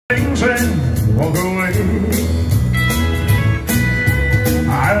things and walk away.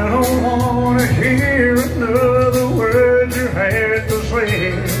 I don't want to hear another word you had to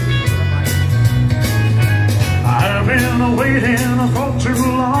say. I've been waiting for too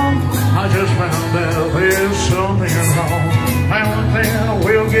long. I just found out there's something wrong. And then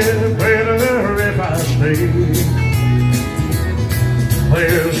we'll get better if I stay.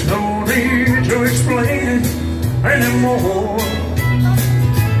 There's no need to explain it anymore.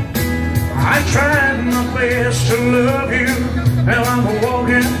 I tried my best to love you, and I'm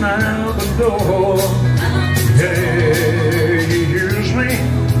walking out the door. Yeah, you use me,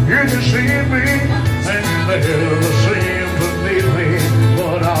 you deceive me, and you never seem to need me.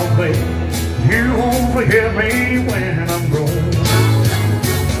 But I'll bet you won't forget me when I'm gone.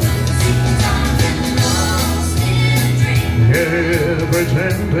 Yeah,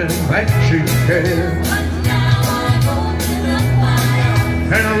 pretending that you care,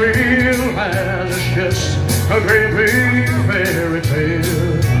 and I realize it's just a great big fairy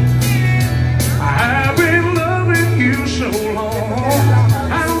tale. I've been loving you so long,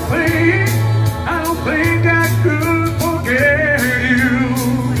 I don't think I could forget you.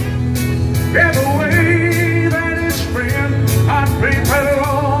 Yeah, the way that it's been, I'd be better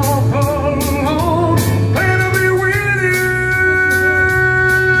off alone than to be with you.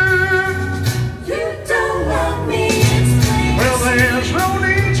 You don't want me explain. Well, there's no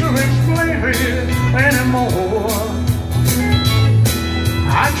need to explain it anymore.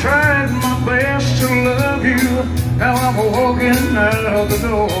 I tried my best to love you, now I'm walking out the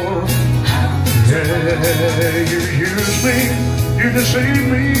door. Yeah, you use me, you deceive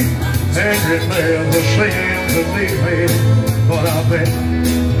me, and you never seem to need me. But I bet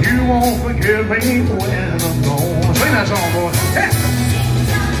you won't forgive me when I'm gone. Sing that song, boy. Yeah.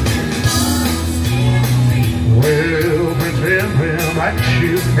 Well, pretending that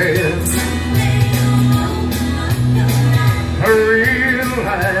you care, I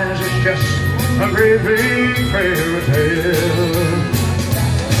realize it's just a great big fairy tale.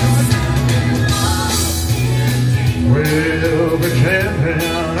 Well, pretending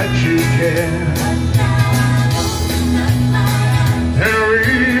that you care, I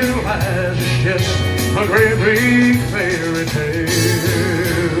realize it's just a great big fairy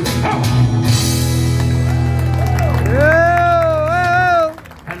tale. Oh.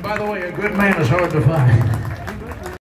 And by the way, a good man is hard to find.